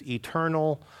 is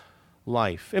eternal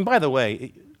life. And by the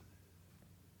way,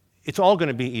 it's all going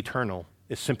to be eternal.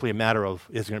 It's simply a matter of,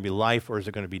 is it going to be life or is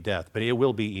it going to be death? But it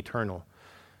will be eternal.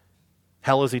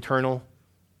 Hell is eternal,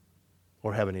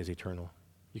 or heaven is eternal.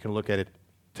 You can look at it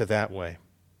to that way.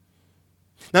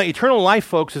 Now, eternal life,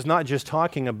 folks, is not just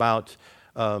talking about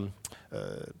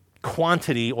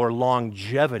quantity or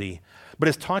longevity, but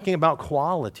it's talking about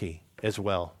quality as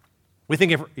well. We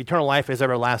think of eternal life as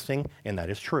everlasting, and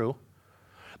that is true,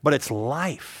 but it's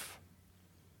life.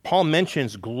 Paul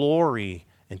mentions glory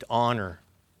and honor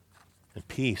and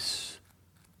peace.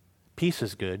 Peace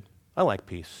is good. I like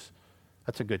peace.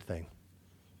 That's a good thing.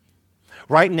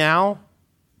 Right now,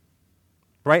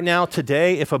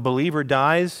 today, if a believer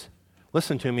dies,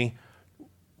 listen to me,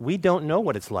 we don't know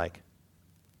what it's like.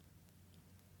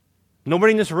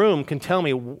 Nobody in this room can tell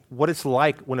me what it's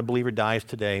like when a believer dies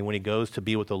today, when he goes to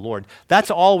be with the Lord. That's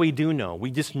all we do know.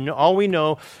 We just know, all we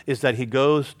know is that he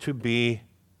goes to be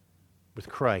with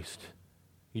Christ.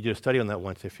 You did a study on that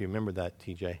once, if you remember that,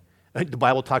 TJ. The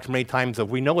Bible talks many times of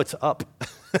we know it's up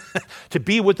to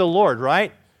be with the Lord,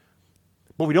 right?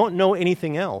 But we don't know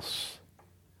anything else.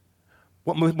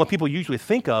 What people usually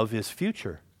think of is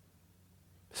future.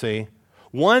 See,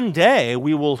 one day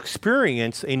we will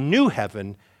experience a new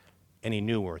heaven and a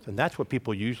new earth. And that's what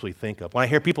people usually think of. When I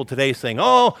hear people today saying,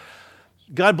 oh,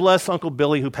 God bless Uncle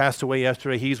Billy who passed away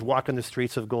yesterday. He's walking the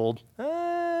streets of gold.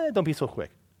 Don't be so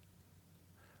quick.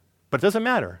 But it doesn't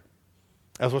matter.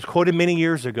 As was quoted many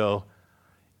years ago,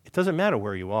 it doesn't matter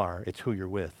where you are. It's who you're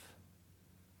with.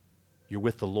 You're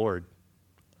with the Lord.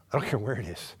 I don't care where it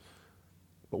is.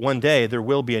 But one day there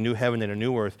will be a new heaven and a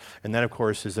new earth. And that, of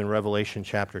course, is in Revelation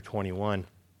chapter 21.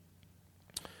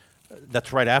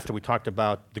 That's right after we talked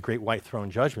about the great white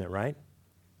throne judgment, right?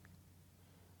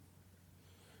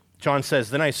 John says,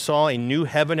 then I saw a new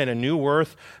heaven and a new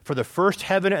earth, for the first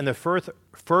heaven and the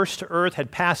first earth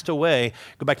had passed away.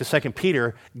 Go back to 2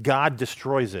 Peter, God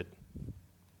destroys it.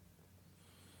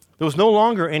 There was no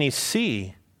longer any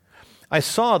sea. I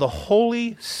saw the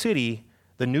holy city,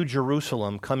 the new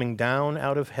Jerusalem, coming down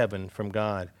out of heaven from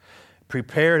God,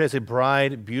 prepared as a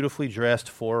bride beautifully dressed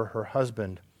for her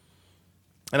husband.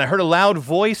 And I heard a loud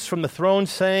voice from the throne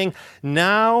saying,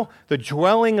 now the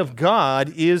dwelling of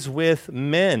God is with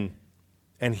men,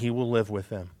 and he will live with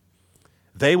them.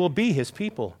 They will be his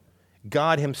people.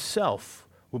 God himself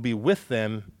will be with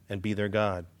them and be their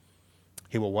God.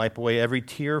 He will wipe away every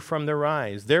tear from their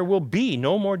eyes. There will be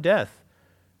no more death,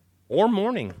 or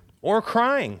mourning, or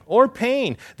crying, or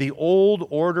pain. The old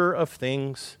order of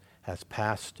things has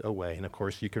passed away. And of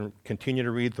course, you can continue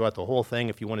to read throughout the whole thing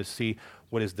if you want to see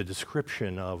what is the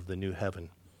description of the new heaven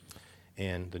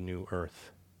and the new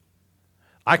earth.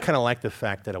 I kind of like the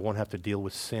fact that I won't have to deal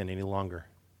with sin any longer.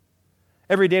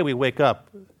 Every day we wake up,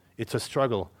 it's a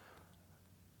struggle.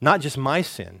 Not just my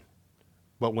sin,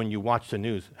 but when you watch the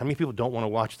news. How many people don't want to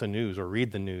watch the news or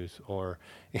read the news or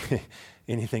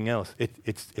anything else?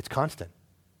 It's constant.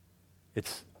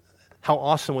 It's how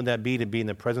awesome would that be to be in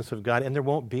the presence of God? And there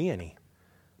won't be any.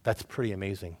 That's pretty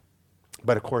amazing.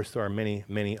 But of course, there are many,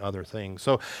 many other things.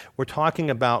 So we're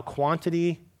talking about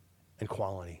quantity and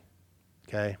quality,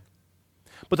 okay?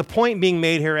 But the point being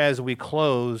made here as we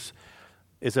close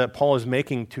is that Paul is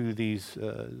making to these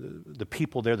the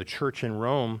people there, the church in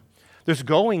Rome, there's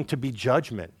going to be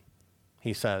judgment,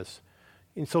 he says.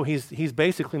 And so he's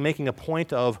basically making a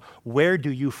point of where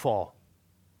do you fall?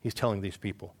 He's telling these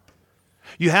people.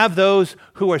 You have those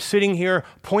who are sitting here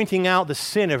pointing out the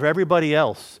sin of everybody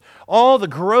else, all the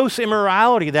gross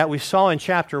immorality that we saw in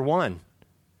chapter 1.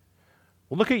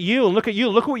 Well, look at you, and look at you,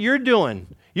 look what you're doing.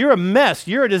 You're a mess,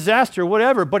 you're a disaster,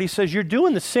 whatever, but he says you're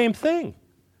doing the same thing.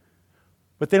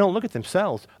 But they don't look at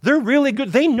themselves. They're really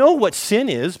good. They know what sin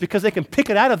is because they can pick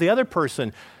it out of the other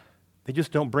person. They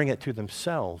just don't bring it to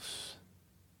themselves.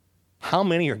 How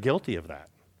many are guilty of that?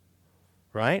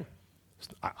 Right?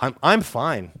 I'm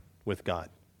fine with God.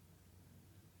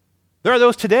 There are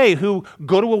those today who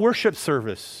go to a worship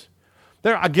service.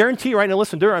 I guarantee you right now,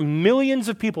 listen, there are millions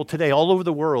of people today all over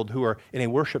the world who are in a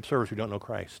worship service who don't know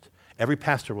Christ. Every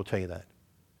pastor will tell you that.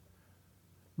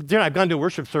 I've gone to a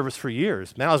worship service for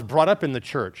years. Man, I was brought up in the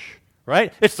church,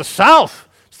 right? It's the South.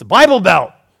 It's the Bible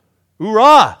Belt.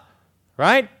 Hoorah,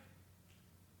 right?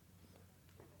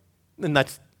 And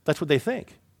that's what they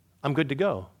think. I'm good to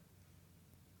go.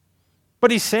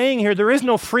 But he's saying here there is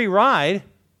no free ride.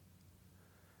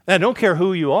 And I don't care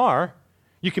who you are.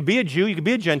 You can be a Jew, you can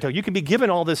be a Gentile, you can be given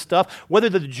all this stuff, whether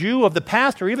the Jew of the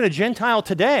past or even a Gentile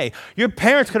today. Your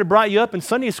parents could have brought you up in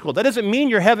Sunday school. That doesn't mean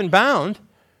you're heaven bound.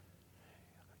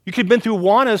 You could have been through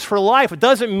Awanas for life. It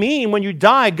doesn't mean when you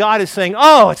die, God is saying,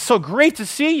 oh, it's so great to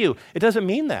see you. It doesn't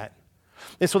mean that.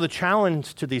 And so the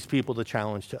challenge to these people, the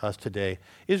challenge to us today,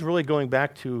 is really going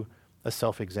back to a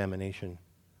self-examination.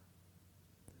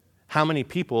 How many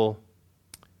people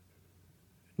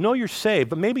know you're saved,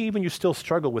 but maybe even you still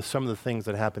struggle with some of the things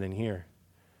that happen in here?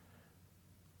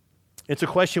 It's a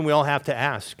question we all have to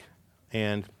ask.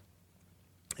 And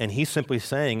he's simply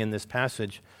saying in this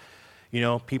passage,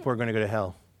 people are going to go to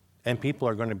hell. And people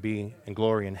are going to be in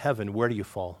glory in heaven. Where do you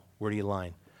fall? Where do you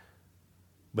line?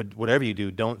 But whatever you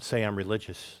do, don't say I'm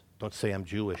religious. Don't say I'm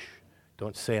Jewish.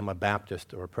 Don't say I'm a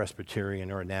Baptist or a Presbyterian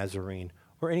or a Nazarene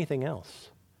or anything else.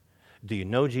 Do you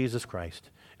know Jesus Christ?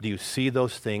 Do you see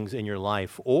those things in your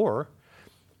life? Or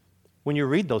when you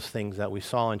read those things that we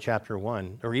saw in chapter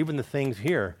 1, or even the things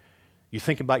here, you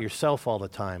think about yourself all the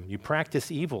time. You practice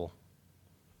evil.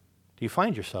 Do you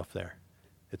find yourself there?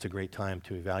 It's a great time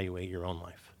to evaluate your own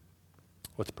life.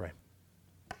 Let's pray.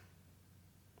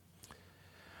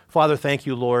 Father, thank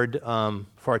you, Lord, for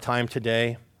our time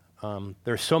today.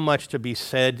 There's so much to be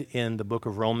said in the book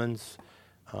of Romans.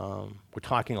 We're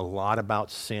talking a lot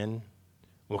about sin.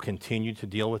 We'll continue to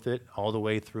deal with it all the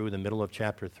way through the middle of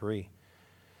chapter 3.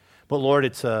 But Lord,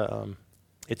 it's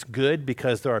good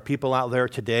because there are people out there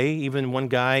today, even one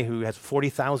guy who has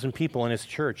 40,000 people in his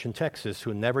church in Texas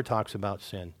who never talks about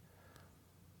sin.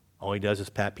 All he does is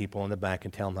pat people on the back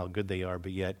and tell them how good they are,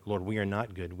 but yet, Lord, we are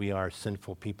not good. We are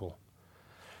sinful people.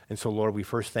 And so, Lord, we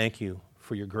first thank you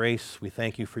for your grace. We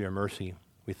thank you for your mercy.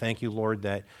 We thank you, Lord,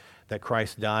 that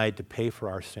Christ died to pay for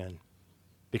our sin.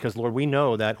 Because, Lord, we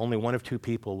know that only one of two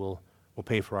people will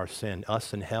pay for our sin,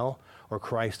 us in hell or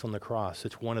Christ on the cross.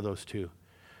 It's one of those two.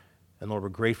 And, Lord, we're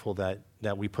grateful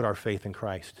that we put our faith in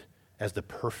Christ as the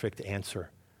perfect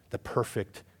answer, the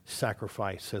perfect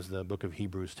sacrifice, as the book of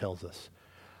Hebrews tells us.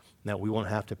 That we won't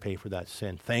have to pay for that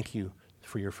sin. Thank you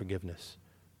for your forgiveness.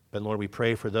 But, Lord, we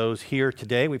pray for those here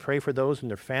today. We pray for those and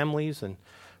their families and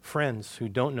friends who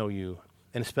don't know you,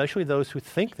 and especially those who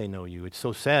think they know you. It's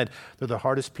so sad. They're the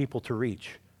hardest people to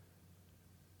reach,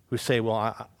 who say,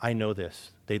 well, I know this.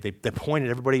 They point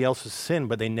at everybody else's sin,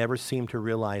 but they never seem to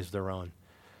realize their own.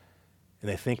 And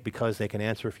they think because they can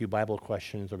answer a few Bible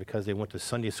questions or because they went to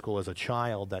Sunday school as a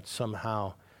child that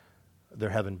somehow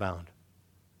they're heaven bound.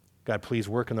 God, please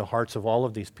work in the hearts of all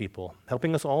of these people,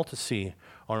 helping us all to see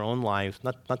our own lives,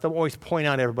 not to always point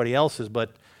out everybody else's,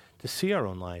 but to see our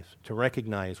own lives, to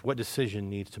recognize what decision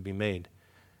needs to be made.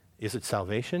 Is it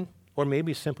salvation, or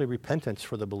maybe simply repentance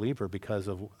for the believer because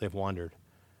they've wandered?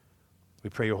 We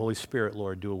pray your Holy Spirit,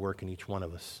 Lord, do a work in each one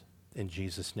of us. In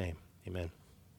Jesus' name, amen.